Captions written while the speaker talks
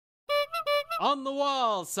On the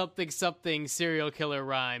wall, something something serial killer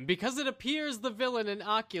rhyme. Because it appears the villain in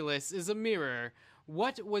Oculus is a mirror.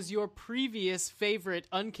 What was your previous favorite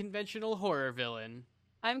unconventional horror villain?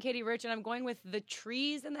 I'm Katie Rich, and I'm going with the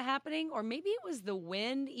trees in The Happening, or maybe it was the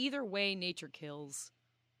wind. Either way, nature kills.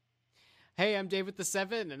 Hey, I'm David the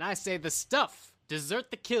Seven, and I say the stuff.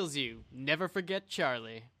 Dessert that kills you. Never forget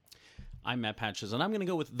Charlie. I'm Matt Patches, and I'm going to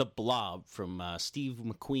go with The Blob from Steve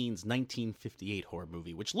McQueen's 1958 horror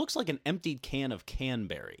movie, which looks like an emptied can of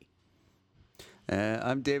Canberry.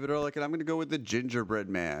 I'm David Ehrlich, and I'm going to go with The Gingerbread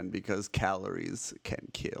Man, because calories can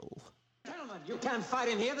kill. Gentlemen, you can't fight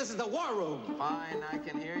in here. This is the war room. Fine, I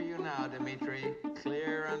can hear you now, Dimitri.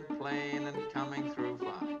 Clear and plain and coming through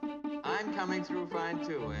fine. I'm coming through fine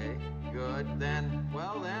too, eh? Good. Then,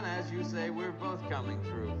 as you say, we're both coming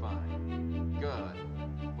through fine. Good.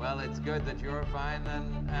 Well, it's good that you're fine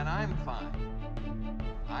and I'm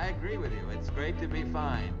fine. I agree with you. It's great to be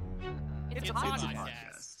fine. It's a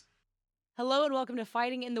podcast. Hello and welcome to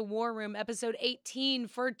Fighting in the War Room, episode 18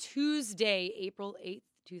 for Tuesday, April 8th,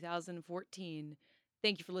 2014.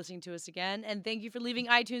 Thank you for listening to us again, and thank you for leaving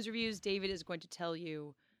iTunes reviews. David is going to tell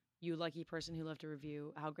you, you lucky person who left a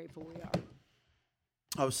review, how grateful we are.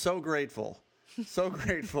 I was so grateful. So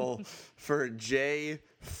grateful for Jay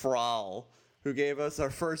Frall, who gave us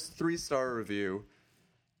our first 3-star review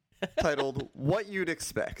titled, What You'd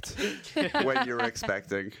Expect When You're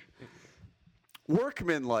Expecting.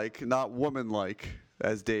 Workmanlike, not womanlike,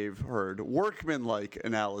 as Dave heard. Workmanlike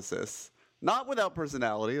analysis. Not without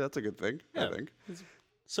personality. That's a good thing, Yeah. I think.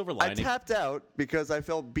 Silver I lining. tapped out because I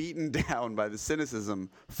felt beaten down by the cynicism,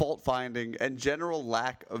 fault-finding, and general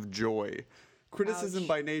lack of joy. Criticism Ouch.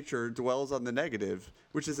 by nature dwells on the negative,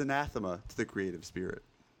 which is anathema to the creative spirit.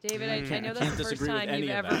 David, I know that's Can't the first disagree with time any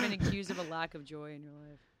you've of ever that. been accused of a lack of joy in your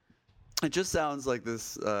life. It just sounds like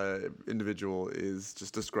this individual is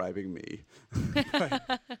just describing me.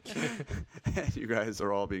 And you guys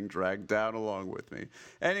are all being dragged down along with me.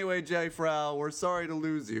 Anyway, Jay Frau, we're sorry to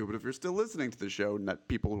lose you, but if you're still listening to the show, not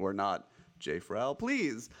people who are not Jay Frau,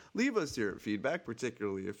 please leave us your feedback,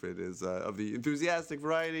 particularly if it is of the enthusiastic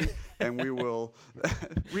variety, and we will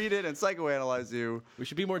read it and psychoanalyze you. We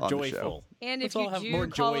should be more on the joyful. show. And Let's if all you have do more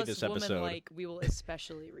call joy us this episode. woman-like, we will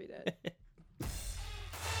especially read it.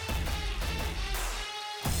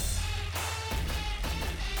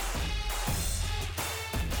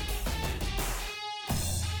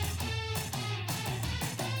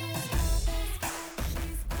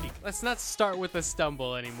 Let's not start with a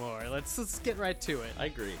stumble anymore. Let's get right to it. I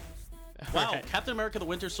agree. Wow, Right. Captain America the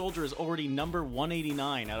Winter Soldier is already number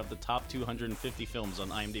 189 out of the top 250 films on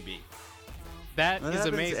IMDb. That That is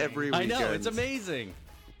happens amazing. every I know, weekend. it's amazing.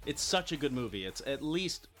 It's such a good movie. It's at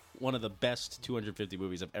least one of the best 250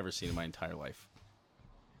 movies I've ever seen in my entire life.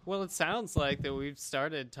 Well, it sounds like that we've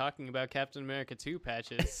started talking about Captain America 2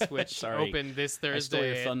 patches, which Sorry. opened this I stole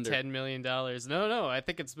your Thursday at thunder. $10 million. No, I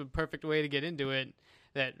think it's the perfect way to get into it.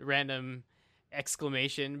 That random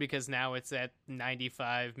exclamation, because now it's at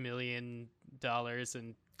 $95 million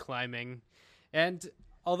and climbing. And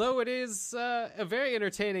although it is a very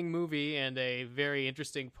entertaining movie and a very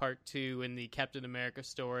interesting part 2 in the Captain America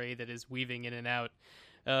story that is weaving in and out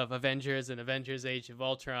of Avengers and Avengers Age of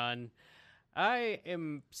Ultron, I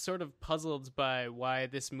am sort of puzzled by why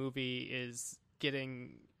this movie is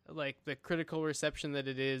getting like the critical reception that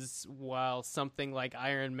it is, while something like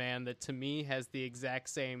Iron Man, that to me has the exact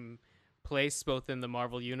same place both in the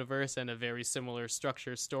Marvel universe and a very similar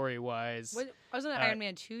structure story-wise. Wasn't it Iron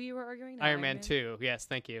Man 2 you were arguing? No, Iron Man 2, yes,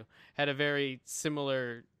 thank you. Had a very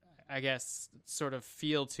similar, I guess, sort of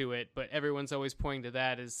feel to it, but everyone's always pointing to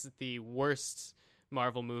that as the worst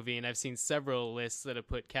Marvel movie, and I've seen several lists that have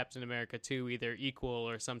put Captain America 2 either equal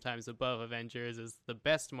or sometimes above Avengers as the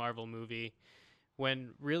best Marvel movie,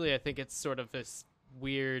 when really I think it's sort of this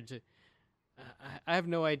weird... I have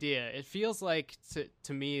no idea. It feels like,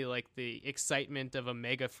 to me, like the excitement of a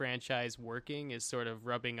mega franchise working is sort of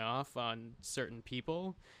rubbing off on certain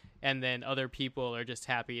people, and then other people are just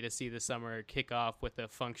happy to see the summer kick off with a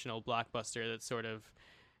functional blockbuster that sort of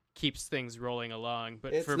keeps things rolling along.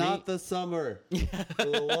 But It's for not me, the summer. For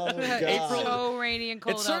the love of God. It's so rainy and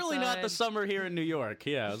cold It's certainly not the outside. summer here in New York.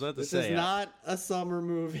 Yeah, I was about to This say. is not a summer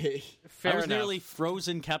movie. fair I was enough. nearly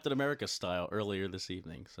frozen Captain America style earlier this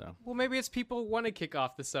evening. So Well, maybe it's people want to kick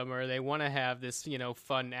off the summer. They want to have this,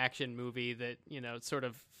 fun action movie that, sort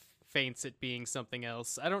of faints at being something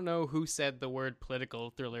else. I don't know who said the word political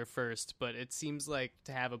thriller first, but it seems like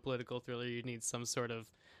to have a political thriller, you need some sort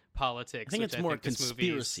of politics. I think which it's more this movie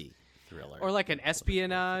is- conspiracy thriller. Or like an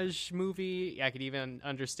espionage movie. I could even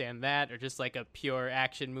understand that. Or just like a pure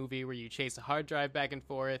action movie where you chase a hard drive back and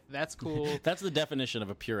forth. That's cool. That's the definition of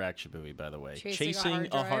a pure action movie, by the way. Chasing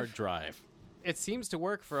a hard drive. It seems to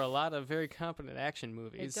work for a lot of very competent action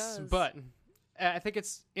movies. It does. But I think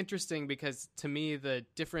it's interesting because to me the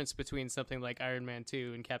difference between something like Iron Man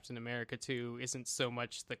 2 and Captain America 2 isn't so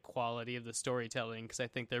much the quality of the storytelling, because I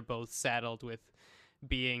think they're both saddled with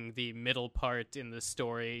being the middle part in the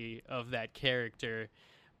story of that character.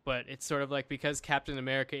 But it's sort of like, because Captain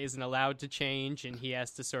America isn't allowed to change and he has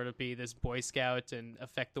to sort of be this Boy Scout and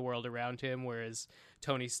affect the world around him, whereas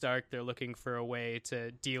Tony Stark, they're looking for a way to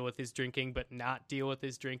deal with his drinking but not deal with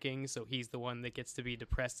his drinking, so he's the one that gets to be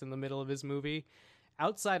depressed in the middle of his movie.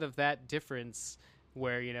 Outside of that difference,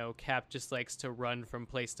 where, you know, Cap just likes to run from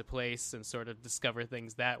place to place and sort of discover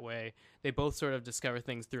things that way, they both sort of discover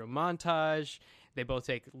things through a montage. They both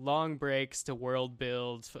take long breaks to world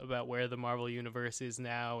build about where the Marvel Universe is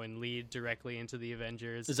now and lead directly into the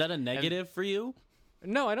Avengers. Is that a negative for you?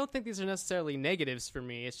 No, I don't think these are necessarily negatives for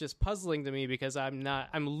me. It's just puzzling to me because I'm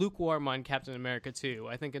lukewarm on Captain America 2.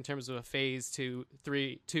 I think in terms of a Phase 2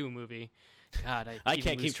 movie. God, I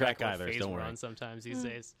can't keep track either. Don't worry. Sometimes these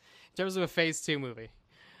days. In terms of a Phase 2 movie,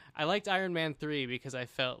 I liked Iron Man 3 because I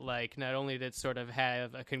felt like not only did it sort of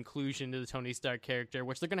have a conclusion to the Tony Stark character,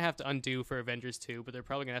 which they're going to have to undo for Avengers 2, but they're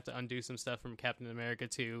probably going to have to undo some stuff from Captain America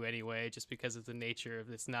 2 anyway, just because of the nature of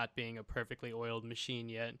this not being a perfectly oiled machine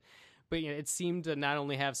yet. But, you know, it seemed to not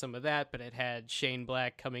only have some of that, but it had Shane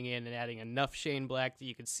Black coming in and adding enough Shane Black that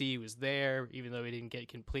you could see he was there, even though he didn't get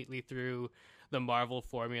completely through the Marvel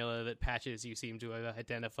formula that Patches you seem to have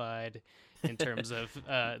identified in terms of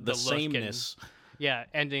the look sameness. Yeah,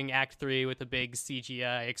 ending Act 3 with a big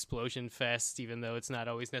CGI explosion fest, even though it's not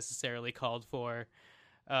always necessarily called for.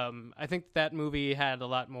 I think that movie had a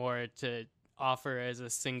lot more to offer as a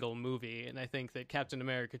single movie, and I think that Captain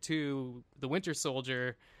America 2, The Winter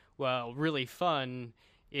Soldier, while really fun,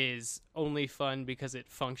 is only fun because it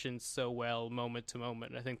functions so well moment to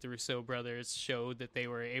moment. I think the Russo brothers showed that they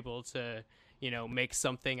were able to, you know, make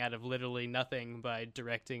something out of literally nothing by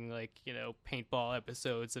directing, like, you know, paintball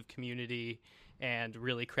episodes of Community and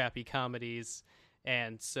really crappy comedies.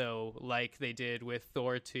 And so, like they did with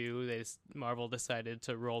Thor 2, Marvel decided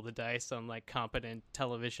to roll the dice on, like, competent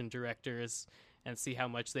television directors and see how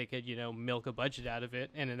much they could, you know, milk a budget out of it.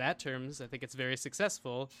 And in that terms, I think it's very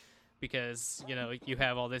successful, because, you know, you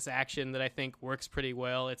have all this action that I think works pretty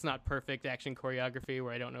well. It's not perfect action choreography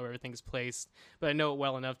where I don't know where everything's placed, but I know it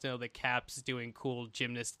well enough to know that Cap's doing cool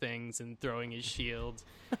gymnast things and throwing his shield.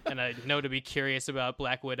 And I know to be curious about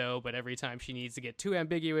Black Widow, but every time she needs to get too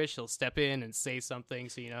ambiguous, she'll step in and say something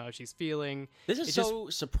so you know how she's feeling. This is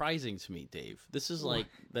surprising to me, Dave. This is like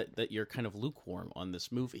that you're kind of lukewarm on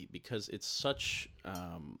this movie, because it's such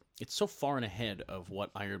it's so far and ahead of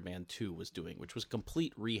what Iron Man 2 was doing, which was a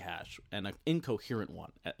complete rehash and an incoherent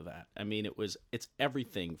one at that. I mean, it's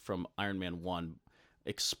everything from Iron Man 1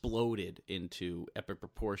 exploded into epic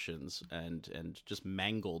proportions and just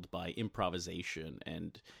mangled by improvisation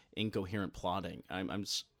and incoherent plotting. I'm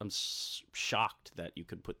shocked that you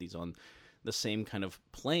could put these on the same kind of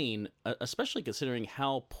plane, especially considering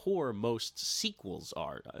how poor most sequels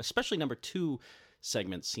are. Especially number 2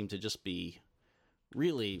 segments seem to just be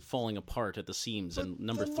really falling apart at the seams, and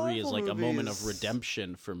number 3 is like a moment of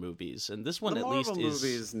redemption for movies, and this one at least is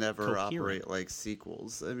movies never coherent. Operate like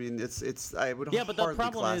sequels. I mean, it's I would but the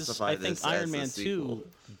problem is, I think this Iron as Man a 2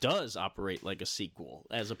 does operate like a sequel,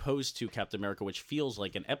 as opposed to Captain America, which feels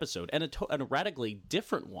like an episode, and a radically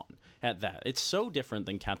different one at that. It's so different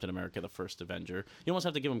than Captain America: The First Avenger. You almost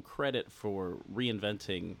have to give him credit for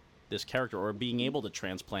reinventing this character, or being able to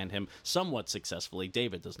transplant him somewhat successfully.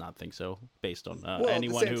 David does not think so, based on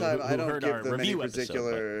anyone who heard our review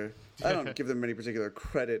episode. I don't give them any particular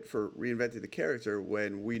credit for reinventing the character,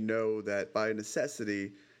 when we know that by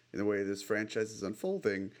necessity, in the way this franchise is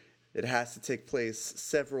unfolding, it has to take place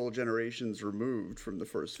several generations removed from the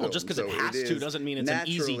first film. Well, just because it has to doesn't mean it's an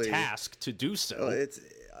easy task to do so.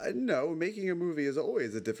 No, making a movie is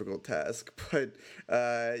always a difficult task, but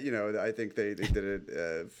you know, I think they did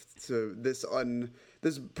it to this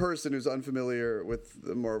person who's unfamiliar with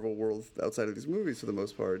the Marvel world outside of these movies for the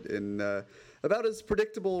most part, in about as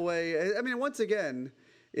predictable way. I mean, once again,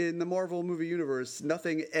 in the Marvel movie universe,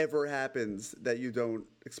 nothing ever happens that you don't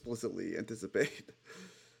explicitly anticipate.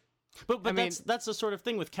 But that's the sort of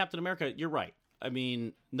thing with Captain America. You're right. I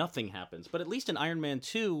mean, nothing happens. But at least in Iron Man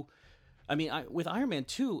 2, I mean, with Iron Man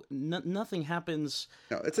 2, nothing happens.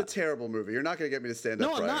 No, it's a terrible movie. You're not going to get me to stand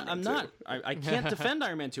up for Iron Man 2. I'm not. I can't defend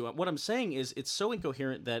Iron Man 2. What I'm saying is it's so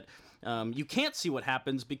incoherent that you can't see what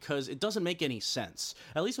happens because it doesn't make any sense.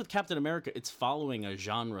 At least with Captain America, it's following a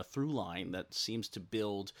genre through line that seems to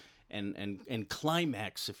build and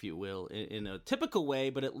climax, if you will, in a typical way,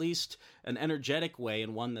 but at least an energetic way,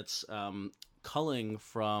 and one that's culling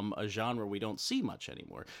from a genre we don't see much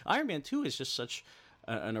anymore. Iron Man 2 is just such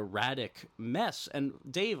an erratic mess. And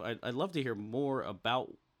Dave, I'd love to hear more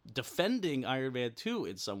about defending Iron Man 2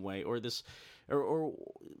 in some way, or this, or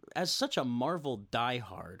as such a Marvel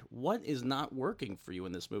diehard, what is not working for you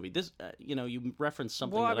in this movie? This, you referenced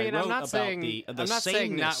something that I wrote about the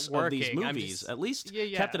sameness of these movies. At least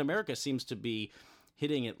Captain America seems to be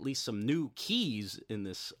hitting at least some new keys in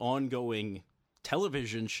this ongoing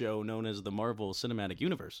television show known as the Marvel Cinematic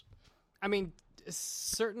Universe. I mean,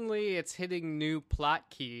 certainly it's hitting new plot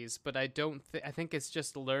keys, but I think it's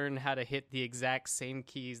just learn how to hit the exact same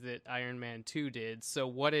keys that Iron Man 2 did. So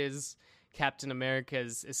what is Captain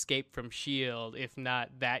America's escape from S.H.I.E.L.D. if not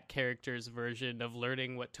that character's version of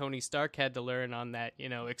learning what Tony Stark had to learn on that,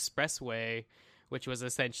 expressway, which was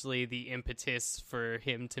essentially the impetus for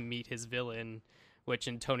him to meet his villain, which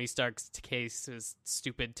in Tony Stark's case is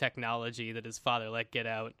stupid technology that his father let get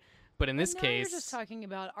out. But in this case, you're just talking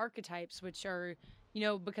about archetypes, which are,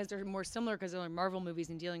 because they're more similar because they're Marvel movies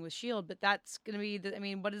and dealing with S.H.I.E.L.D., but that's going to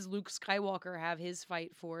be, what does Luke Skywalker have his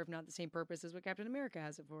fight for, if not the same purpose as what Captain America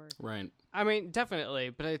has it for? Right. I mean, definitely,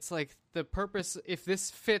 but it's like the purpose, if this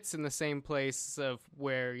fits in the same place of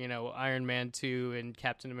where, Iron Man 2 and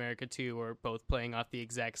Captain America 2 are both playing off the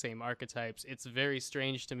exact same archetypes, it's very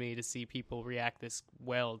strange to me to see people react this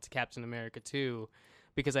well to Captain America 2,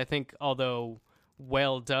 because I think although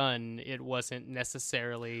well done, it wasn't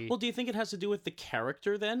necessarily... Well, do you think it has to do with the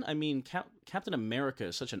character then? I mean, Captain America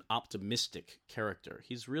is such an optimistic character.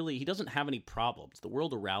 He doesn't have any problems. The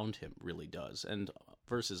world around him really does. And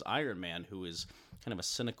versus Iron Man, who is kind of a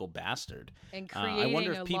cynical bastard. And creating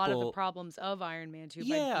a lot of the problems of Iron Man 2 by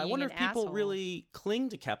being I wonder if people asshole. really cling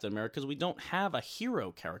to Captain America because we don't have a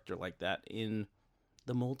hero character like that in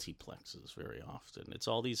the multiplexes very often. It's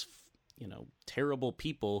all these terrible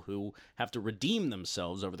people who have to redeem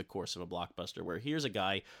themselves over the course of a blockbuster, where here's a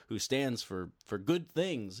guy who stands for good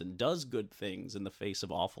things and does good things in the face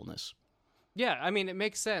of awfulness. Yeah, I mean, it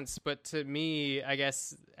makes sense, but to me, I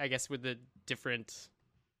guess with the different,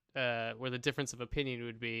 where the difference of opinion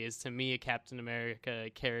would be is, to me, a Captain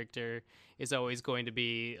America character is always going to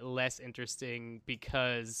be less interesting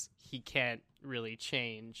because he can't really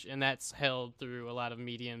change, and that's held through a lot of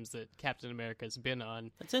mediums that Captain America's been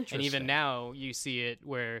on. That's interesting. And even now, you see it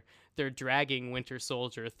where they're dragging Winter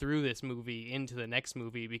Soldier through this movie into the next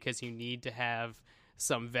movie because you need to have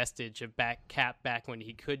some vestige of Cap back when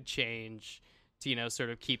he could change to,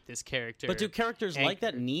 sort of keep this character. But do characters anchored. like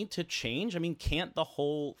that need to change? I mean, can't the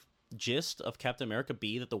whole gist of Captain America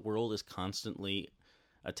be that the world is constantly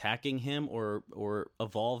attacking him or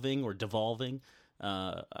evolving or devolving?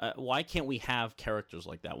 Why can't we have characters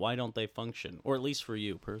like that? Why don't they function? Or at least for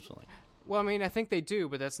you personally. Well, I mean, I think they do,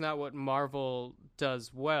 but that's not what Marvel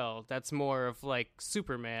does well. That's more of like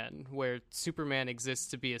Superman, where Superman exists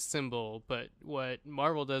to be a symbol, but what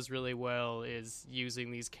Marvel does really well is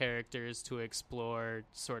using these characters to explore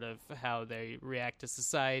sort of how they react to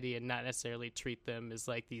society and not necessarily treat them as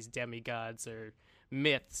like these demigods or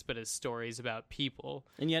myths, but as stories about people.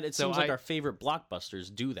 And yet it seems like our favorite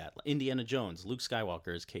blockbusters do that. Indiana Jones, Luke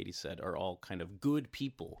Skywalker, as Katie said, are all kind of good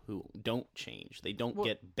people who don't change. They don't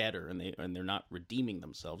get better, and they're not redeeming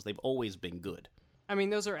themselves. They've always been good. I mean,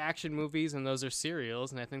 those are action movies and those are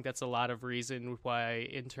serials, and I think that's a lot of reason why,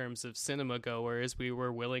 in terms of cinema goers, we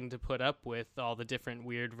were willing to put up with all the different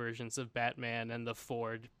weird versions of Batman and the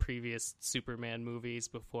 4 previous Superman movies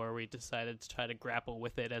before we decided to try to grapple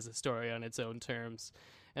with it as a story on its own terms.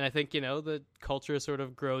 And I think, the culture sort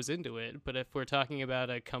of grows into it, but if we're talking about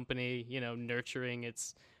a company, nurturing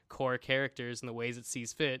its core characters in the ways it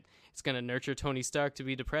sees fit, it's going to nurture Tony Stark to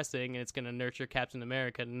be depressing, and it's going to nurture Captain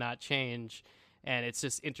America to not change. And it's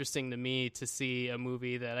just interesting to me to see a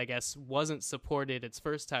movie that I guess wasn't supported its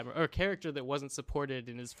first time, or a character that wasn't supported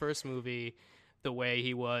in his first movie the way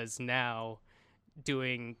he was now,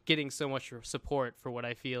 getting so much support for what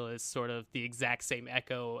I feel is sort of the exact same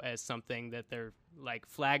echo as something that their like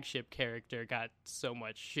flagship character got so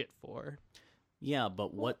much shit for. Yeah,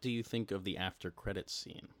 but what do you think of the after credits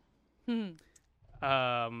scene?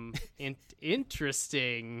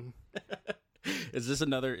 Interesting. Is this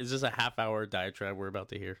a half-hour diatribe we're about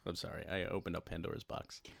to hear? I'm sorry, I opened up Pandora's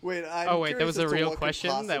box. Wait, that was a real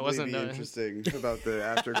question? That wasn't interesting about the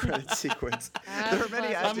after credit sequence. There are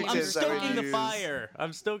many I'm adjectives that we stoking the use. fire.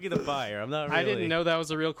 I'm stoking the fire. I'm not really... I didn't know that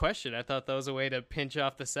was a real question. I thought that was a way to pinch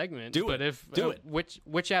off the segment. Do but it. If Do it.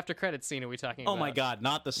 Which after credit scene are we talking about? Oh my God,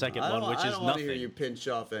 not the second I one, don't, which I is don't want to nothing. hear you pinch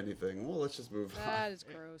off anything. Well, let's just move on. That is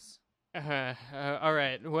gross. All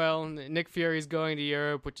right. Well, Nick Fury's going to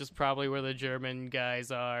Europe, which is probably where the German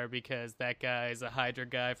guys are, because that guy's a Hydra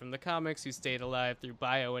guy from the comics who stayed alive through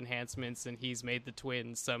bioenhancements, and he's made the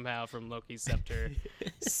twins somehow from Loki's scepter.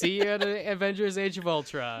 See you at Avengers: Age of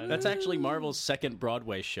Ultron. That's actually Marvel's second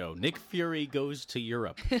Broadway show. Nick Fury goes to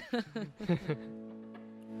Europe.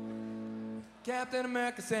 Captain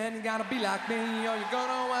America said you gotta be like me or you're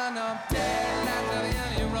gonna wind up dead. That's how the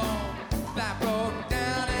end of your road. That broke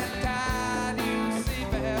down and tied you sleep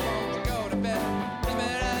ahead. Won't you go to bed? Leave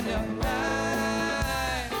it on your mind.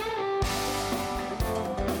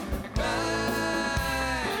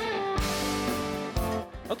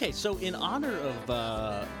 Okay, so in honor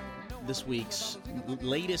of this week's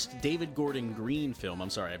latest David Gordon Green film,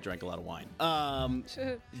 I'm sorry, I've drank a lot of wine.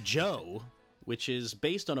 Joe, which is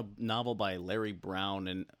based on a novel by Larry Brown,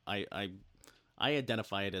 and I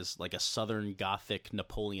identify it as like a Southern Gothic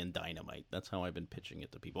Napoleon Dynamite. That's how I've been pitching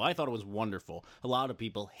it to people. I thought it was wonderful. A lot of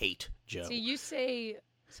people hate Joe. See, you say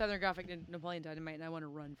Southern Gothic Napoleon Dynamite, and I want to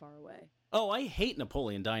run far away. Oh, I hate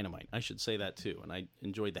Napoleon Dynamite. I should say that too. And I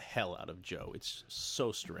enjoyed the hell out of Joe. It's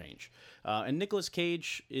so strange. And Nicolas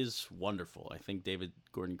Cage is wonderful. I think David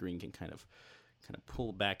Gordon Green can kind of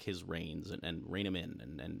pull back his reins and rein him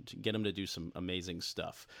in and get him to do some amazing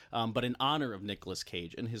stuff. But in honor of Nicolas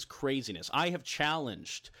Cage and his craziness, I have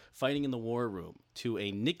challenged Fighting in the War Room to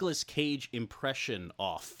a Nicolas Cage impression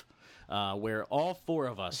off, where all four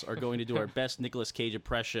of us are going to do our best Nicolas Cage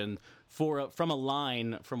impression from a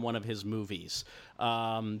line from one of his movies.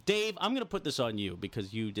 Dave, I'm going to put this on you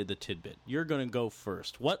because you did the tidbit. You're going to go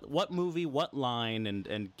first. What movie, what line,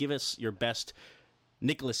 and give us your best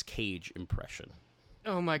Nicolas Cage impression.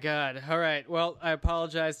 Oh my God. All right. Well, I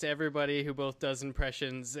apologize to everybody who both does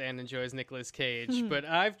impressions and enjoys Nicolas Cage, but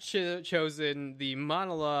I've chosen the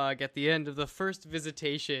monologue at the end of the first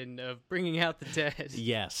visitation of Bringing Out the Dead.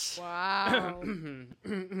 Yes. Wow.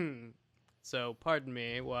 So pardon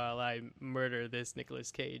me while I murder this Nicolas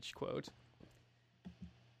Cage quote.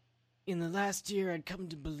 In the last year, I'd come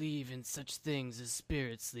to believe in such things as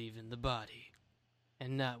spirits leaving the body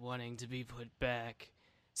and not wanting to be put back.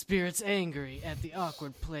 Spirits angry at the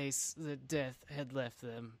awkward place that death had left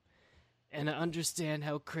them. And I understand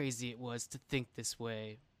how crazy it was to think this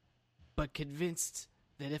way, but convinced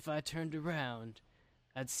that if I turned around,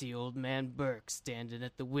 I'd see old man Burke standing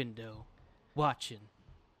at the window, watching,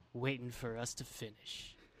 waiting for us to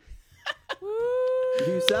finish.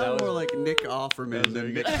 You sound more like Nick Offerman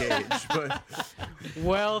than Nick Cage, but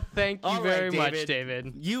Well, thank you All very right, much,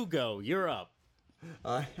 David. You go. You're up.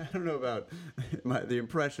 I don't know about the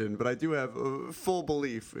impression, but I do have full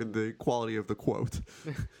belief in the quality of the quote,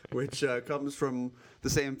 which comes from the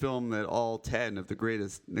same film that all 10 of the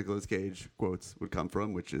greatest Nicolas Cage quotes would come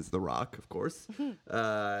from, which is The Rock, of course. And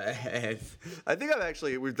I think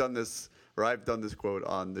I've done this quote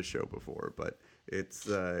on the show before, but it's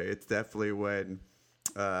definitely when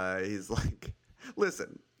he's like,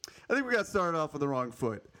 listen, I think we got started off with the wrong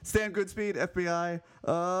foot. Stan Goodspeed, FBI,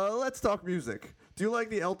 let's talk music. Do you like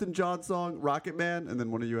the Elton John song Rocket Man? And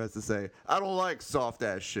then one of you has to say, I don't like soft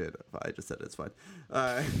ass shit. I just said it's fine.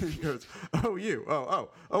 He goes, oh, you. Oh,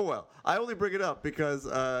 well. I only bring it up because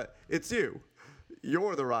it's you.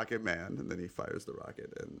 You're the Rocket Man. And then he fires the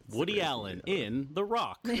rocket. And Woody Allen in The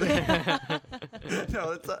Rock. No,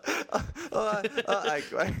 it's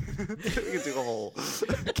we can do a whole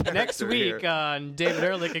Next week on David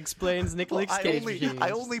Ehrlich Explains Nicolas Cage Machines.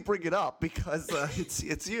 I only bring it up because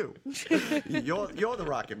it's you. You're the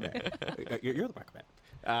Rocket Man. You're the Rock Man.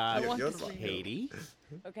 want You're to the see Rocket Katie.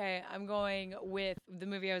 Okay, I'm going with the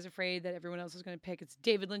movie I was afraid that everyone else was going to pick. It's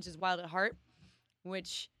David Lynch's Wild at Heart,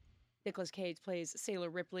 which Nicolas Cage plays Sailor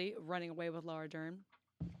Ripley running away with Laura Dern.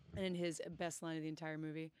 And in his best line of the entire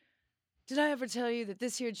movie, did I ever tell you that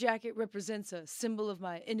this here jacket represents a symbol of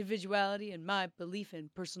my individuality and my belief in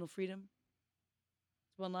personal freedom?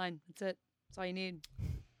 It's one line. That's it. That's all you need.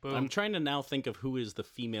 Boom. I'm trying to now think of who is the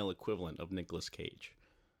female equivalent of Nicolas Cage.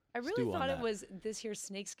 I really stew on thought it that. was this here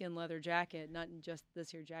snakeskin leather jacket, not just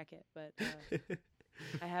this here jacket, but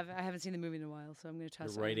I haven't seen the movie in a while, so I'm going to toss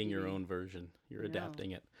it You're on writing your DVD. own version. You're I know.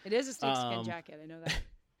 adapting it. It is a snakeskin jacket. I know that.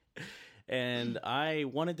 And I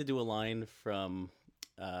wanted to do a line from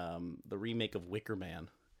the remake of Wicker Man,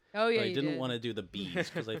 Oh yeah, But I you didn't did. want to do the bees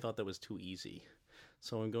because I thought that was too easy.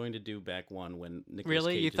 So I'm going to do back one when Nicolas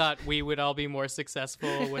Really? Cage You is- thought we would all be more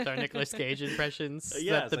successful with our Nicolas Cage impressions? Yes,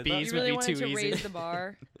 that I the thought- bees You really would be wanted too to easy? raise the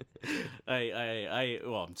bar.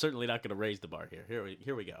 Well, I'm certainly not going to raise the bar here.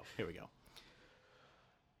 Here we go.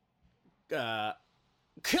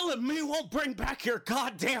 Killing me won't bring back your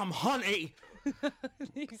goddamn honey.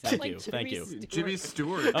 You sound like you, Jimmy thank you. Stewart. Jimmy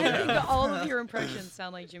Stewart. I think that all of your impressions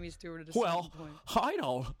sound like Jimmy Stewart at a certain point. I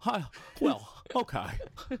don't. Okay.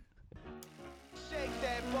 Shake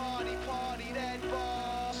that body, party that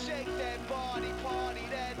ball. Shake that body, party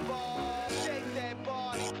that ball. Shake that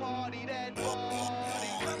body, party that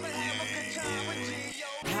ball. Come and have a good time with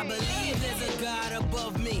G.O.D. I believe there's a God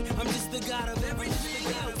above me. I'm just the God of everything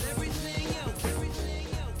else.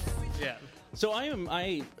 Yeah. So I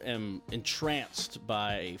am entranced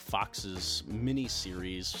by Fox's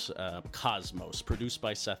miniseries Cosmos, produced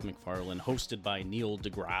by Seth MacFarlane, hosted by Neil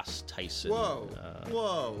deGrasse Tyson.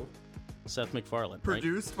 Whoa. Seth MacFarlane, right?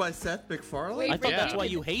 Produced by Seth MacFarlane? Wait, I thought Yeah. that's why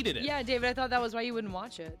you hated it. Yeah, David, I thought that was why you wouldn't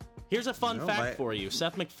watch it. Here's a fun No, fact for you.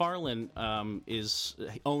 Seth MacFarlane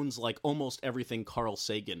owns like almost everything Carl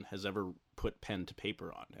Sagan has ever put pen to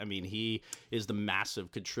paper on. I mean, he is the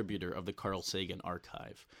massive contributor of the Carl Sagan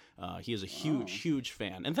archive. He is a huge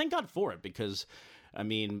fan. And thank God for it, because, I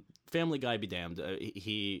mean, Family Guy be damned.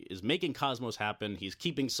 He is making Cosmos happen. He's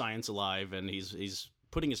keeping science alive, and he's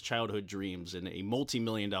putting his childhood dreams in a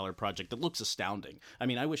multi-million-dollar project that looks astounding. I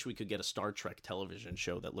mean, I wish we could get a Star Trek television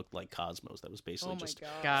show that looked like Cosmos, that was basically Oh my just God.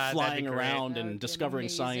 God, flying that'd be great. around That would and be discovering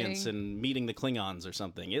science amazing. and meeting the Klingons or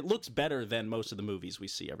something. It looks better than most of the movies we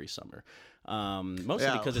see every summer. Mostly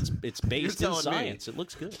Yeah. because it's based in telling me. science. It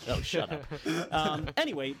looks good. Oh, shut up.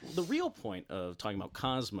 Anyway, the real point of talking about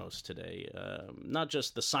Cosmos today, not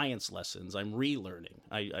just the science lessons, I'm relearning.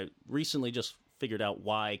 I recently just figured out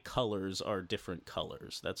why colors are different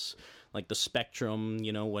colors. That's like the spectrum,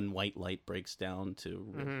 when white light breaks down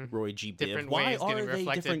to Roy G. Biv. Different Why ways are getting they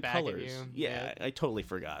reflected different back at colors? you. Yeah, I totally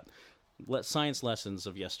forgot. Science lessons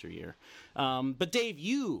of yesteryear. But Dave,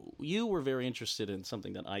 you were very interested in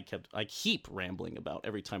something that I keep rambling about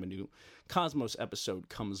every time a new Cosmos episode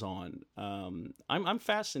comes on. I'm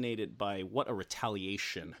fascinated by what a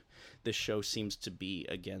retaliation this show seems to be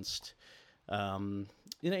against.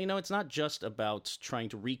 It's not just about trying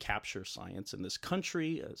to recapture science in this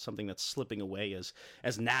country, something that's slipping away as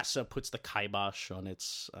NASA puts the kibosh on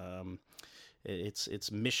its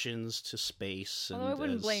missions to space. Although I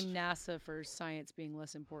wouldn't as- blame NASA for science being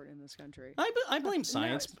less important in this country. I blame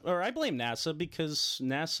science, or I blame NASA because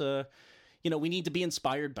NASA, we need to be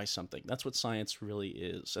inspired by something. That's what science really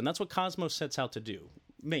is. And that's what Cosmos sets out to do,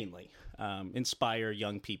 mainly. Inspire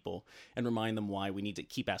young people and remind them why we need to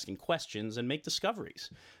keep asking questions and make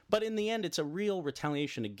discoveries. But in the end, it's a real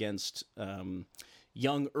retaliation against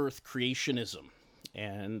young Earth creationism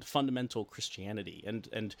and fundamental Christianity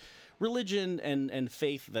and religion and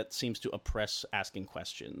faith that seems to oppress asking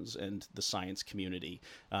questions and the science community.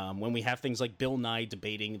 When we have things like Bill Nye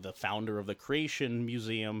debating the founder of the Creation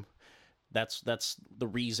Museum, that's the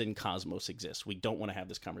reason Cosmos exists. We don't want to have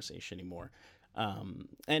this conversation anymore.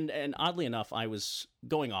 And oddly enough, I was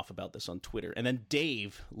going off about this on Twitter, and then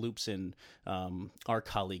Dave loops in our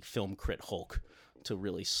colleague Film Crit Hulk to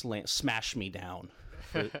really smash me down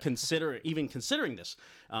for considering this,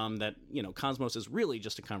 that Cosmos is really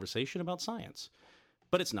just a conversation about science,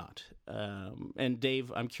 but it's not. And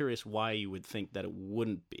Dave, I'm curious why you would think that it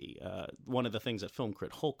wouldn't be. One of the things that Film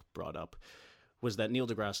Crit Hulk brought up was that Neil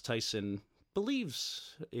deGrasse Tyson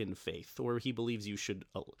believes in faith, or he believes you should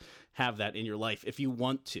have that in your life if you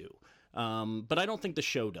want to. But I don't think the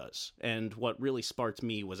show does. And what really sparked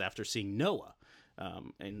me was after seeing Noah,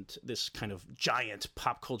 and this kind of giant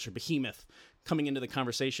pop culture behemoth coming into the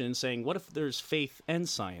conversation and saying, what if there's faith and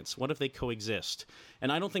science? What if they coexist?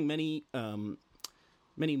 And I don't think many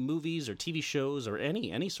movies or TV shows or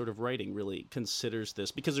any sort of writing really considers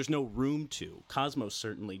this, because there's no room to. Cosmos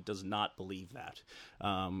certainly does not believe that.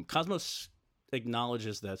 Cosmos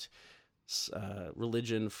acknowledges that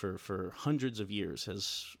religion for hundreds of years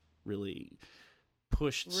has really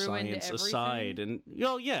pushed Ruined science everything? aside. And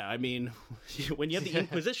I mean, when you have the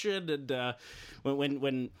Inquisition and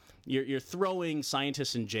when you're throwing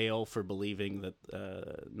scientists in jail for believing that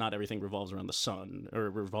not everything revolves around the sun or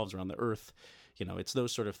revolves around the earth, it's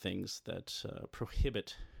those sort of things that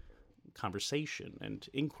prohibit conversation and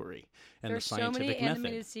inquiry and There's the so scientific many method.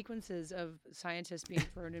 animated sequences of scientists being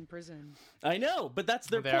thrown in prison. I know, but that's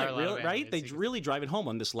their There are a point, lot of right? animated They sequences. really drive it home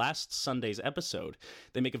on this last Sunday's episode.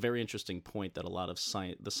 They make a very interesting point that a lot of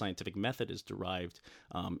the scientific method is derived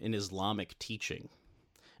in Islamic teaching.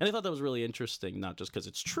 And I thought that was really interesting, not just because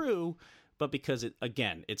it's true, but because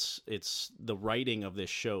it's the writing of this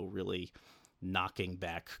show really knocking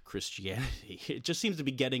back Christianity. It just seems to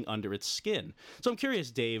be getting under its skin. So I'm curious,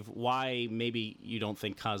 Dave, why maybe you don't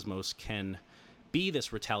think Cosmos can be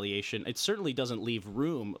this retaliation. It certainly doesn't leave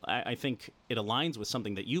room. I think it aligns with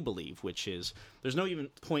something that you believe, which is there's no even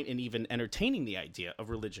point in even entertaining the idea of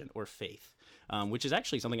religion or faith, which is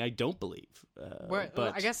actually something I don't believe. But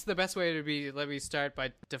I guess the best way to be, let me start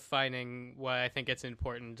by defining why I think it's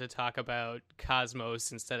important to talk about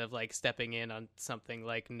Cosmos instead of like stepping in on something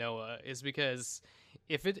like Noah, is because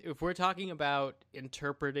if we're talking about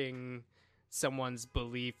interpreting someone's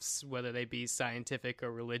beliefs, whether they be scientific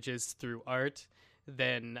or religious, through art,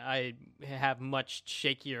 then I have much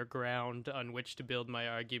shakier ground on which to build my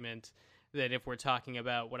argument than if we're talking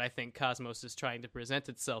about what I think Cosmos is trying to present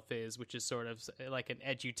itself is, which is sort of like an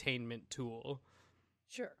edutainment tool.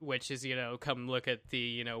 Sure. Which is, come look at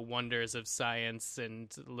the, wonders of science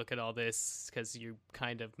and look at all this, because you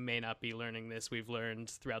kind of may not be learning this. We've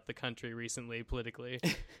learned throughout the country recently, politically.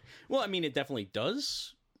 Well, I mean, it definitely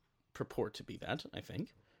does purport to be that, I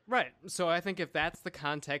think. Right. So I think if that's the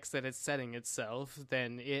context that it's setting itself,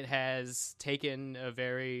 then it has taken a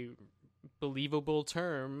very believable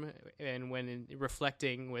term, and when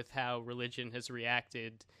reflecting with how religion has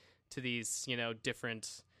reacted to these,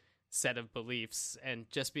 different set of beliefs, and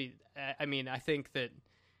I think that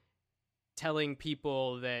telling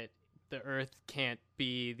people that the earth can't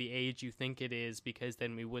be the age you think it is because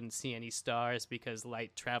then we wouldn't see any stars because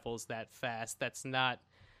light travels that fast, that's not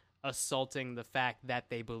assaulting the fact that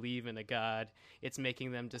they believe in a god. It's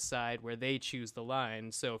making them decide where they choose the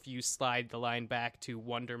line. So if you slide the line back to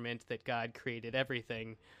wonderment that God created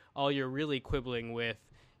everything, all you're really quibbling with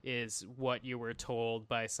is what you were told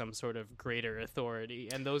by some sort of greater authority.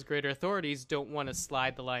 And those greater authorities don't want to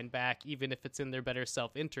slide the line back, even if it's in their better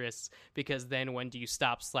self-interests, because then when do you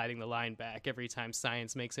stop sliding the line back? Every time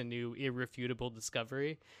science makes a new irrefutable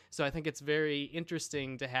discovery. So I think it's very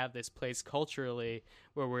interesting to have this place culturally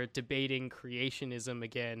where we're debating creationism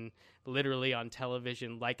again, literally on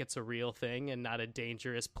television, like it's a real thing and not a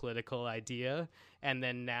dangerous political idea. And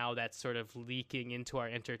then now that's sort of leaking into our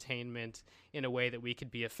entertainment in a way that we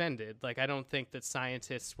could be offended. Like, I don't think that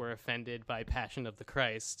scientists were offended by Passion of the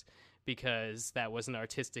Christ because that was an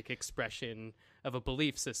artistic expression of a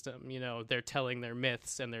belief system. They're telling their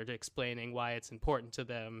myths and they're explaining why it's important to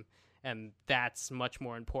them. And that's much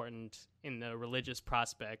more important in the religious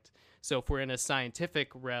prospect. So if we're in a scientific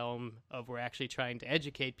realm of we're actually trying to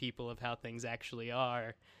educate people of how things actually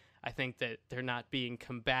are, I think that they're not being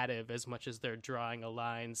combative as much as they're drawing a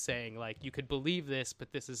line saying, like, you could believe this,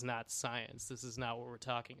 but this is not science. This is not what we're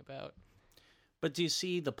talking about. But do you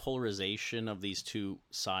see the polarization of these two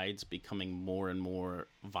sides becoming more and more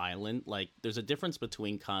violent? Like, there's a difference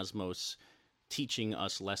between Cosmos teaching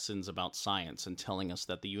us lessons about science and telling us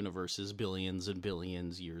that the universe is billions and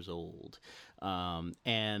billions years old,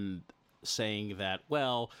 and saying that,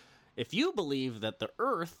 well, if you believe that the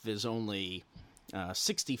Earth is only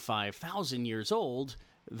 65,000 years old,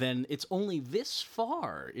 then it's only this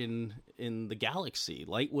far in the galaxy.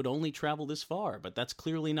 Light would only travel this far, but that's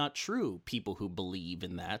clearly not true. People who believe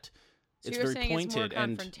in that. So it's you're very saying pointed it's more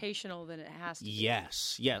and confrontational than it has to be.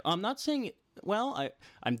 Yes, yeah. I'm not saying. Well,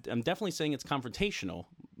 I'm definitely saying it's confrontational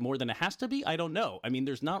more than it has to be. I don't know. I mean,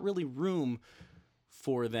 there's not really room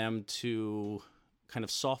for them to kind of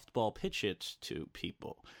softball pitch it to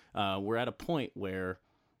people. We're at a point where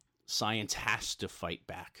science has to fight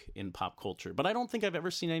back in pop culture, but I don't think I've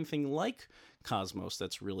ever seen anything like Cosmos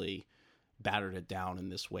that's really battered it down in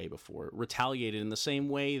this way before, retaliated in the same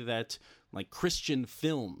way that like Christian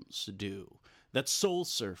films do, that Soul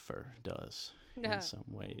Surfer does in some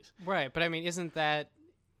ways. Right, but I mean, isn't that,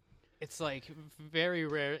 it's like very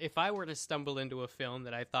rare. If I were to stumble into a film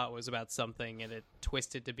that I thought was about something and it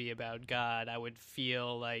twisted to be about God, I would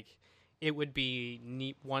feel like it would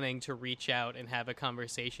be wanting to reach out and have a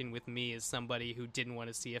conversation with me as somebody who didn't want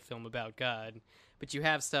to see a film about God. But you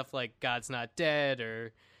have stuff like God's Not Dead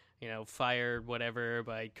or, Fire whatever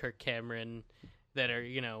by Kirk Cameron that are,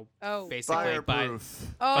 basically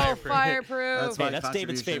Fireproof. Fireproof. That's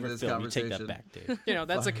David's favorite film. You take that back, Dave.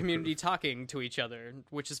 That's a community talking to each other,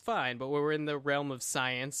 which is fine. But when we're in the realm of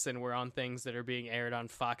science and we're on things that are being aired on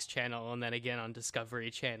Fox Channel and then again on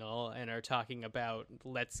Discovery Channel and are talking about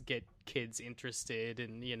let's get kids interested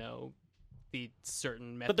in, the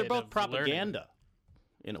certain method But they're both of propaganda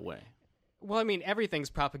in a way. Well, I mean, everything's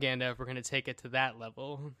propaganda if we're going to take it to that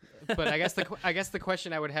level. But I guess the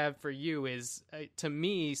question I would have for you is, to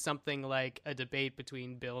me, something like a debate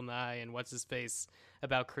between Bill Nye and what's his face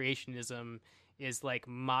about creationism is like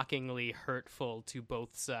mockingly hurtful to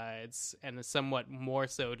both sides, and somewhat more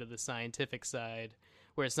so to the scientific side.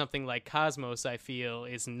 Whereas something like Cosmos, I feel,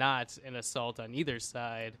 is not an assault on either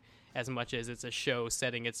side, as much as it's a show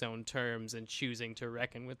setting its own terms and choosing to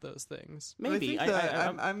reckon with those things. Maybe.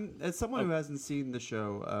 I'm as someone who hasn't seen the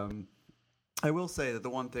show, I will say that the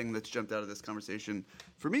one thing that's jumped out of this conversation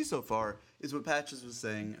for me so far is what Patches was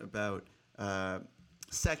saying about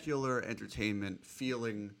secular entertainment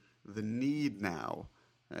feeling the need now,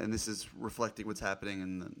 and this is reflecting what's happening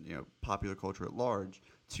in the popular culture at large,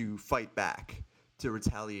 to fight back, to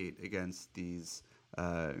retaliate against these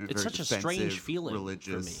it's such a strange feeling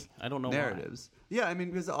religious for me. I don't know narratives. why. Yeah, I mean,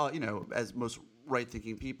 because as most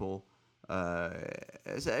right-thinking people, I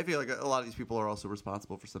feel like a lot of these people are also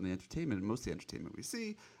responsible for some of the entertainment, and most of the entertainment we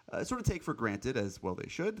see sort of take for granted, as well they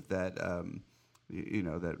should, that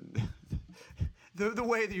that the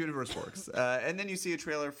way the universe works. And then you see a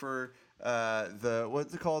trailer for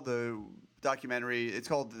what's it called, the documentary. It's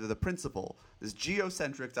called The Principle. This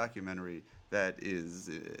geocentric documentary that is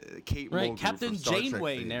Kate Mulgrew Captain from Star Trek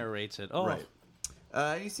Janeway fame. narrates it. Oh,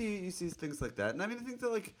 right. You see things like that, and I mean, I think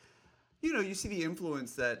that you see the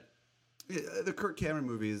influence that the Kirk Cameron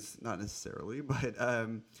movies, not necessarily, but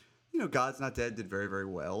God's Not Dead did very, very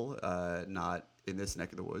well. Not in this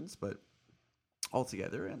neck of the woods, but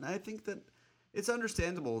altogether, and I think that it's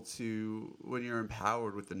understandable to, when you're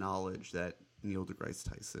empowered with the knowledge that Neil deGrasse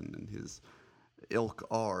Tyson and his ilk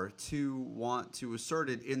are, to want to assert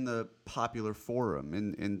it in the popular forum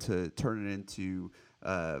and to turn it into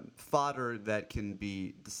fodder that can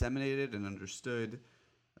be disseminated and understood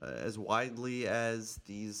as widely as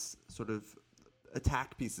these sort of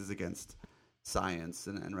attack pieces against science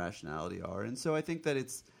and rationality are. And so I think that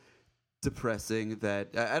it's depressing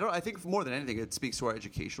that I think more than anything it speaks to our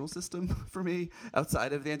educational system for me,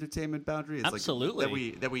 outside of the entertainment boundary. It's absolutely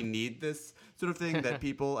like that we need this sort of thing, that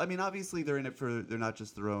people, I mean, obviously they're in it they're not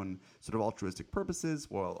just their own sort of altruistic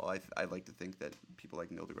purposes. Well, I like to think that people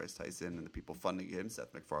like Neil deGrasse Tyson and the people funding him,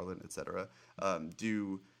 Seth MacFarlane, etc.,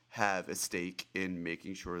 do have a stake in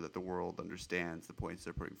making sure that the world understands the points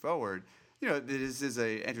they're putting forward. This is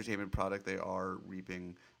a entertainment product. They are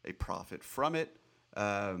reaping a profit from it.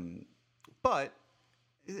 But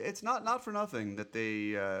it's not for nothing that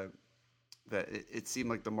they that it seemed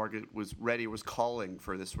like the market was calling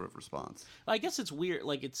for this sort of response. I guess it's weird.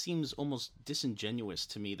 Like, it seems almost disingenuous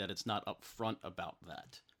to me that it's not upfront about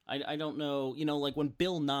that. I don't know. Like when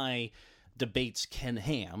Bill Nye debates Ken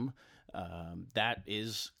Ham, that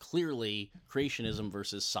is clearly creationism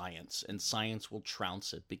versus science, and science will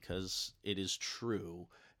trounce it because it is true.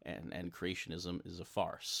 And creationism is a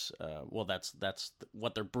farce. Well, that's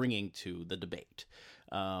what they're bringing to the debate.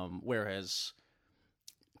 Whereas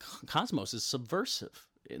Cosmos is subversive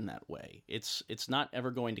in that way. It's not ever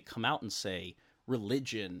going to come out and say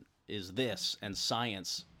religion is this and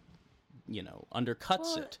science,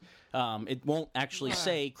 undercuts it. It won't actually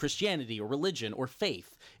say Christianity or religion or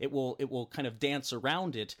faith. It will kind of dance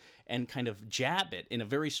around it and kind of jab it in a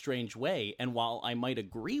very strange way. And while I might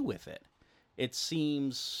agree with it, it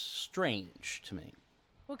seems strange to me.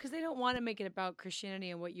 Well, because they don't want to make it about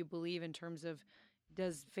Christianity and what you believe in terms of,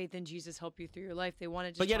 does faith in Jesus help you through your life? They want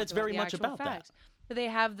to just but yet talk it's very much about facts. that. But they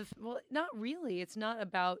have not really. It's not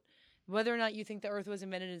about whether or not you think the earth was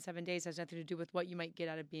invented in 7 days. Has nothing to do with what you might get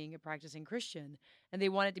out of being a practicing Christian. And they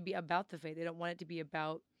want it to be about the faith. They don't want it to be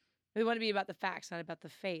about, they want it to be about the facts, not about the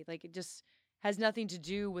faith. Like, it just has nothing to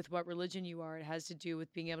do with what religion you are. It has to do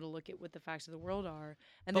with being able to look at what the facts of the world are.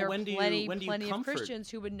 And there are plenty of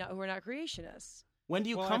Christians who are not creationists. When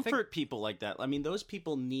do you comfort people like that? I mean, those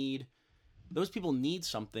people need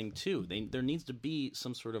something too. There needs to be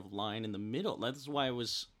some sort of line in the middle. That's why I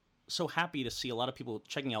was so happy to see a lot of people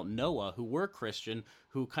checking out Noah who were Christian,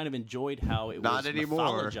 who kind of enjoyed how it was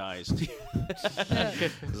mythologized.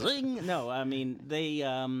 Zing! No, I mean, they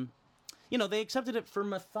accepted it for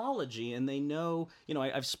mythology, and they know,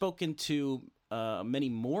 I've spoken to many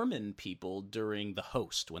Mormon people during The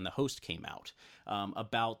Host, when The Host came out,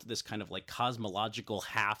 about this kind of like cosmological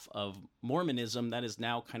half of Mormonism that is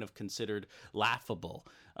now kind of considered laughable.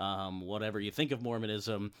 Whatever you think of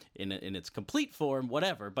Mormonism in its complete form,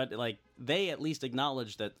 whatever, but like they at least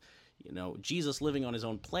acknowledge that, Jesus living on his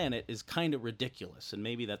own planet is kind of ridiculous, and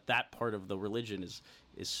maybe that part of the religion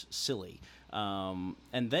is silly. And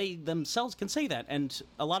they themselves can say that, and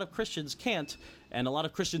a lot of Christians can't, and a lot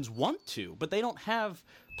of Christians want to, but they don't have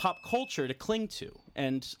pop culture to cling to,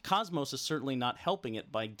 and Cosmos is certainly not helping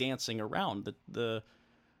it by dancing around the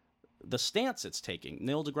stance it's taking.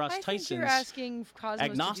 Neil deGrasse Tyson's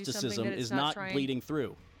agnosticism is not bleeding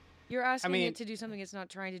through. You're asking it to do something it's not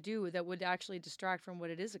trying to do that would actually distract from what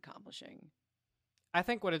it is accomplishing. I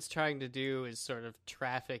think what it's trying to do is sort of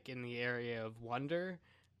traffic in the area of wonder.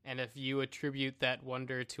 And if you attribute that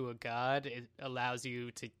wonder to a god, it allows you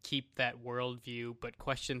to keep that worldview, but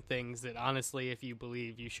question things that honestly, if you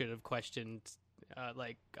believe, you should have questioned,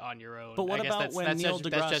 like on your own. But what about when Neil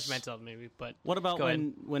deGrasse? That's judgmental, maybe. But what about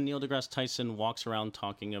when Neil deGrasse Tyson walks around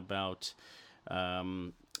talking about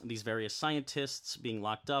these various scientists being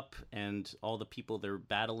locked up, and all the people they're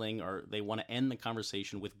battling they want to end the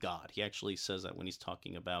conversation with God? He actually says that when he's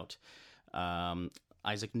talking about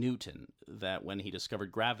Isaac Newton, that when he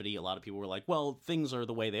discovered gravity, a lot of people were like, well, things are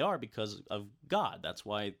the way they are because of God. That's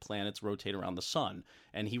why planets rotate around the sun.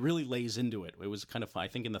 And he really lays into it. It was kind of fun. I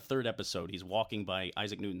think in the third episode, he's walking by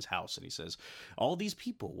Isaac Newton's house, and he says, all these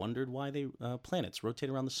people wondered why planets rotate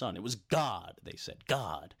around the sun. It was God, they said.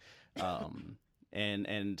 God.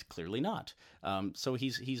 And clearly not. So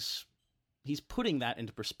he's putting that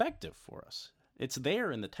into perspective for us. It's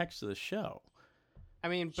there in the text of the show. I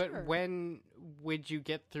mean, Sure. but when would you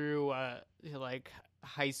get through like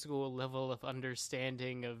high school level of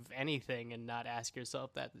understanding of anything and not ask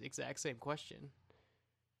yourself that exact same question?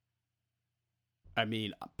 I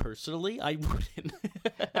mean, personally, I wouldn't.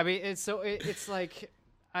 I mean, it's like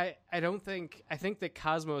I think that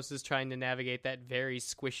Cosmos is trying to navigate that very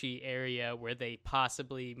squishy area where they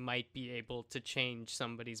possibly might be able to change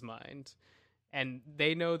somebody's mind. And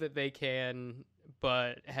they know that they can,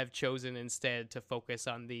 but have chosen instead to focus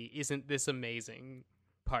on the "isn't this amazing"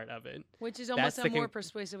 part of it. Which is almost a more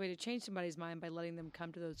persuasive way to change somebody's mind by letting them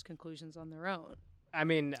come to those conclusions on their own. I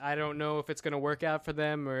mean, I don't know if it's going to work out for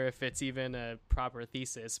them or if it's even a proper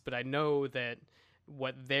thesis, but I know that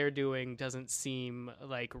what they're doing doesn't seem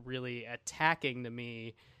like really attacking to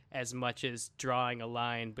me as much as drawing a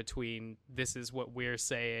line between this is what we're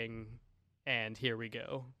saying and here we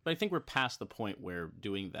go. But I think we're past the point where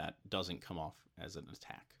doing that doesn't come off as an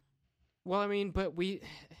attack. Well, I mean, but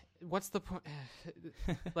what's the point?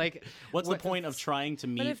 Like, what's the point of trying to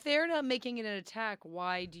meet? But if they're not making it an attack,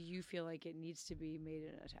 why do you feel like it needs to be made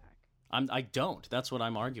an attack? I don't. That's what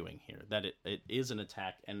I'm arguing here, that it is an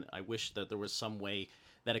attack, and I wish that there was some way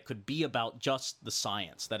that it could be about just the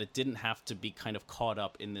science, that it didn't have to be kind of caught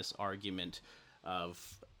up in this argument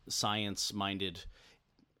of science-minded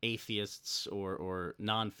atheists or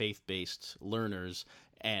non-faith-based learners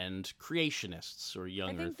and creationists or young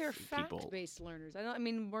I think they're people. fact-based learners.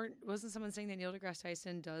 Wasn't someone saying that Neil deGrasse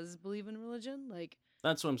Tyson does believe in religion? Like,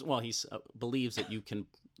 that's what he believes that you can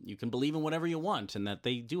believe in whatever you want and that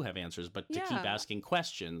they do have answers, but to keep asking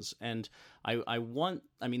questions. And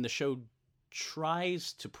the show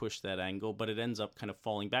tries to push that angle, but it ends up kind of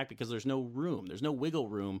falling back because there's no wiggle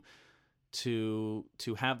room to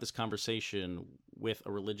have this conversation with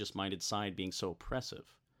a religious-minded side being so oppressive,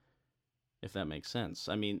 if that makes sense.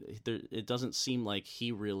 I mean, it doesn't seem like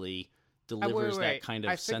he really delivers that kind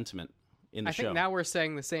of sentiment in the show. I think now we're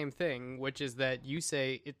saying the same thing, which is that you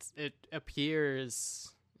say it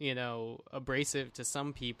appears, abrasive to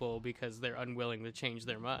some people because they're unwilling to change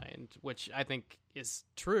their mind, which I think is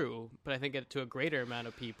true, but I think to a greater amount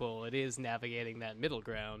of people, it is navigating that middle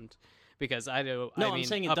ground. Because I'm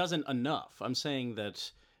saying it doesn't enough. I'm saying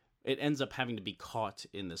that it ends up having to be caught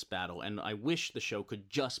in this battle, and I wish the show could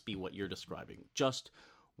just be what you're describing, just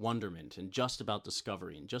wonderment and just about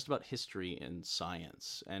discovery and just about history and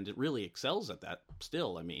science, and it really excels at that.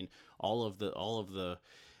 Still, I mean, all of the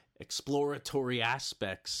exploratory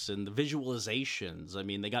aspects and the visualizations. I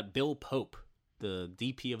mean, they got Bill Pope, the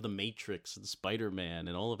DP of The Matrix and Spider-Man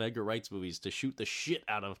and all of Edgar Wright's movies, to shoot the shit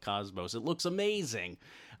out of Cosmos. It looks amazing.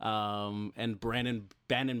 And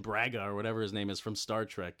Bannon Braga, or whatever his name is, from Star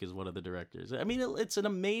Trek, is one of the directors. I mean, it's an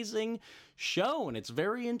amazing show, and it's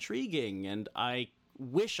very intriguing, and I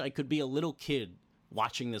wish I could be a little kid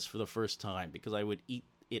watching this for the first time, because I would eat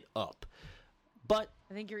it up. But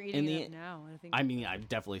I think you're eating it up now. I'm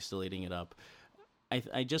definitely still eating it up.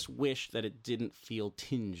 I just wish that it didn't feel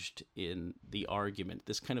tinged in the argument,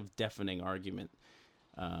 this kind of deafening argument,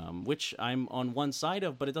 which I'm on one side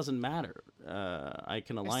of, but it doesn't matter. I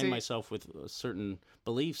can align myself with certain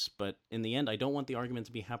beliefs, but in the end, I don't want the argument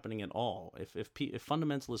to be happening at all. If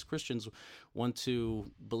fundamentalist Christians want to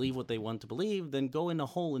believe what they want to believe, then go in a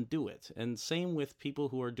hole and do it. And same with people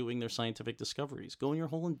who are doing their scientific discoveries. Go in your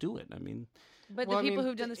hole and do it. I mean... But the people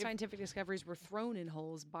who've done the scientific discoveries were thrown in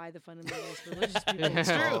holes by the fundamentalist religious people. It's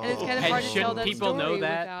true. And it's kind of hard to tell that people story know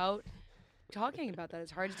that? without... talking about that.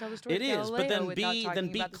 It's hard to tell the story. It of is, Galileo but then without be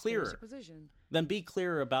talking about the clearer. superposition. Then be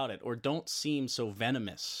clearer about it, or don't seem so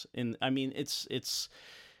venomous. It's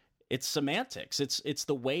semantics. It's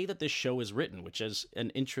the way that this show is written, which is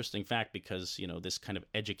an interesting fact because this kind of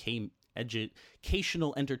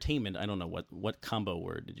educational entertainment. I don't know what combo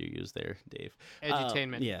word did you use there, Dave?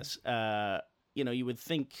 Edutainment. Yes. You would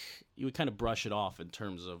think you would kind of brush it off in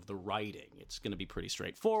terms of the writing. It's going to be pretty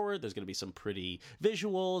straightforward. There's going to be some pretty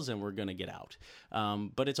visuals, and we're going to get out.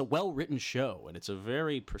 But it's a well-written show, and it's a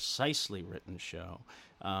very precisely written show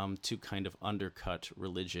to kind of undercut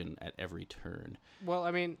religion at every turn. Well,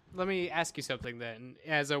 I mean, let me ask you something then.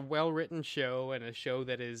 As a well-written show and a show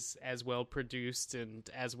that is as well produced and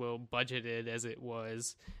as well budgeted as it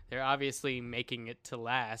was, they're obviously making it to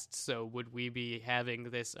last. So would we be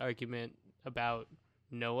having this argument about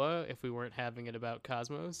Noah if we weren't having it about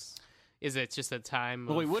Cosmos? Is it just a time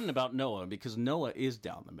Well, we wouldn't about Noah because Noah is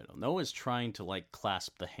down the middle. Noah is trying to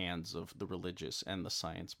clasp the hands of the religious and the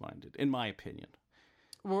science-minded, in my opinion.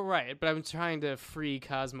 Well, right, but I'm trying to free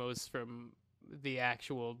Cosmos from the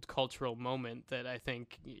actual cultural moment that I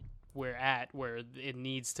think we're at, where it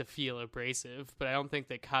needs to feel abrasive. But I don't think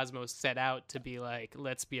that Cosmos set out to be like,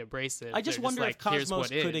 let's be abrasive. I just They're wonder if "Here's Cosmos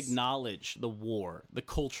what could is." acknowledge the war, the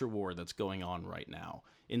culture war that's going on right now,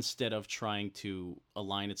 instead of trying to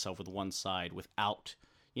align itself with one side without,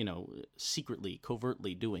 secretly,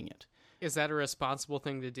 covertly doing it. Is that a responsible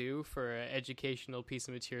thing to do for an educational piece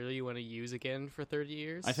of material you want to use again for 30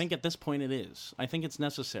 years? I think at this point it is. I think it's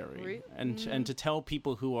necessary. And to tell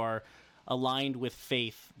people who are aligned with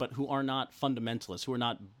faith, but who are not fundamentalists, who are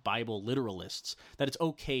not Bible literalists, that it's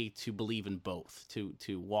okay to believe in both, to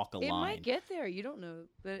walk a line. It might get there. You don't know.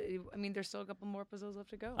 But there's still a couple more episodes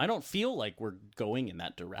left to go. I don't feel like we're going in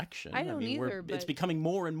that direction. I don't either. It's becoming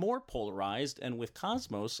more and more polarized, and with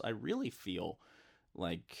Cosmos, I really feel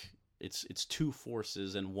like it's two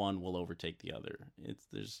forces, and one will overtake the other.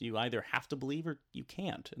 You either have to believe or you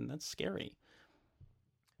can't, and that's scary.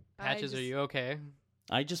 Patches, are you okay?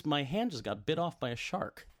 My hand just got bit off by a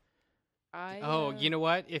shark. Oh, you know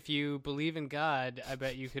what? If you believe in God, I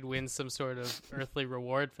bet you could win some sort of earthly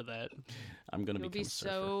reward for that. I'm going to become a surfer.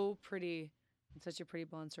 You'll be so pretty. Such a pretty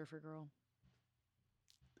blonde surfer girl.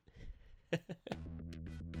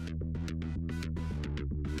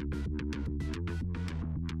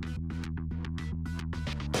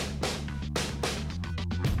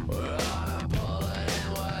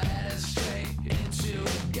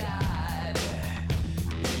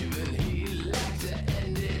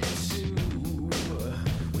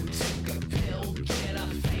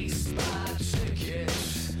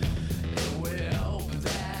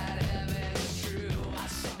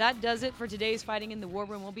 That does it for today's Fighting in the War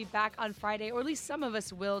Room. We'll be back on Friday, or at least some of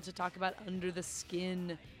us will, to talk about Under the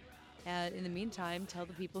Skin. In the meantime, tell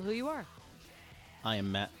the people who you are. I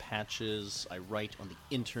am Matt Patches. I write on the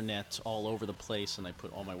internet all over the place, and I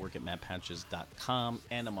put all my work at mattpatches.com,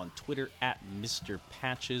 and I'm on Twitter at Mr.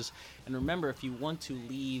 Patches. And remember, if you want to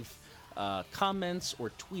leave comments or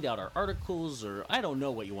tweet out our articles, or I don't know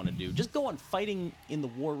what you want to do, just go on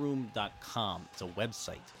fightinginthewarroom.com. It's a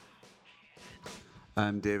website.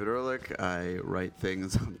 I'm David Ehrlich. I write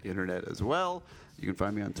things on the internet as well. You can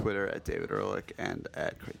find me on Twitter at David Ehrlich and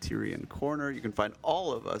at Criterion Corner. You can find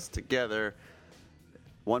all of us together,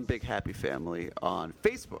 one big happy family, on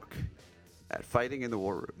Facebook at Fighting in the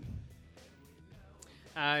War Room.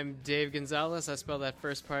 I'm Dave Gonzalez. I spell that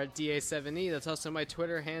first part DA7E. That's also my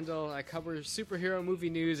Twitter handle. I cover superhero movie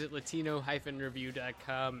news at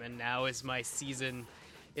latino-review.com, and now is my season.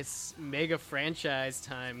 It's mega franchise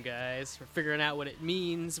time, guys. We're figuring out what it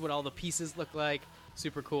means, what all the pieces look like.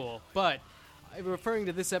 Super cool. But referring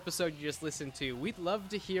to this episode you just listened to, we'd love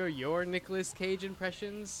to hear your Nicolas Cage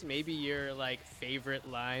impressions. Maybe your favorite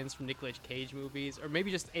lines from Nicolas Cage movies, or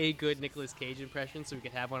maybe just a good Nicolas Cage impression so we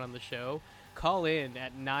could have one on the show. Call in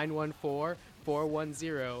at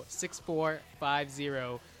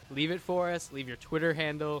 914-410-6450. Leave it for us. Leave your Twitter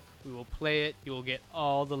handle. We will play it. You will get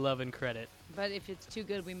all the love and credit. But if it's too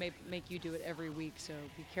good, we may make you do it every week, so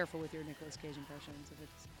be careful with your Nicolas Cage impressions.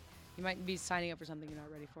 You might be signing up for something you're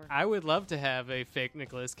not ready for. I would love to have a fake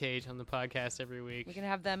Nicolas Cage on the podcast every week. We can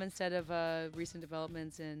have them instead of recent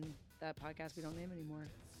developments in that podcast we don't name anymore.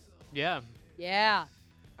 Yeah. Yeah.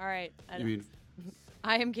 All right. You mean...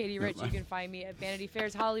 I am Katie Rich. You can find me at Vanity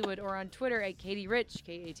Fair's Hollywood or on Twitter at Katie Rich,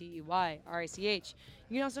 KATEYRICH.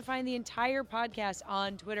 You can also find the entire podcast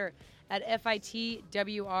on Twitter at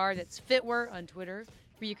FITWR. That's Fitwer on Twitter,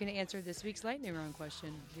 where you can answer this week's lightning round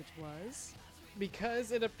question, which was...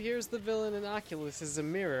 Because it appears the villain in Oculus is a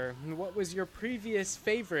mirror, what was your previous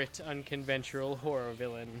favorite unconventional horror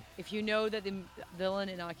villain? If you know that the villain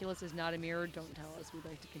in Oculus is not a mirror, don't tell us. We'd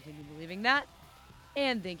like to continue believing that.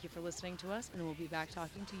 And thank you for listening to us, and we'll be back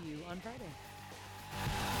talking to you on Friday.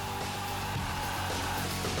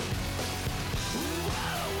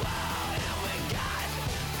 Whoa, whoa.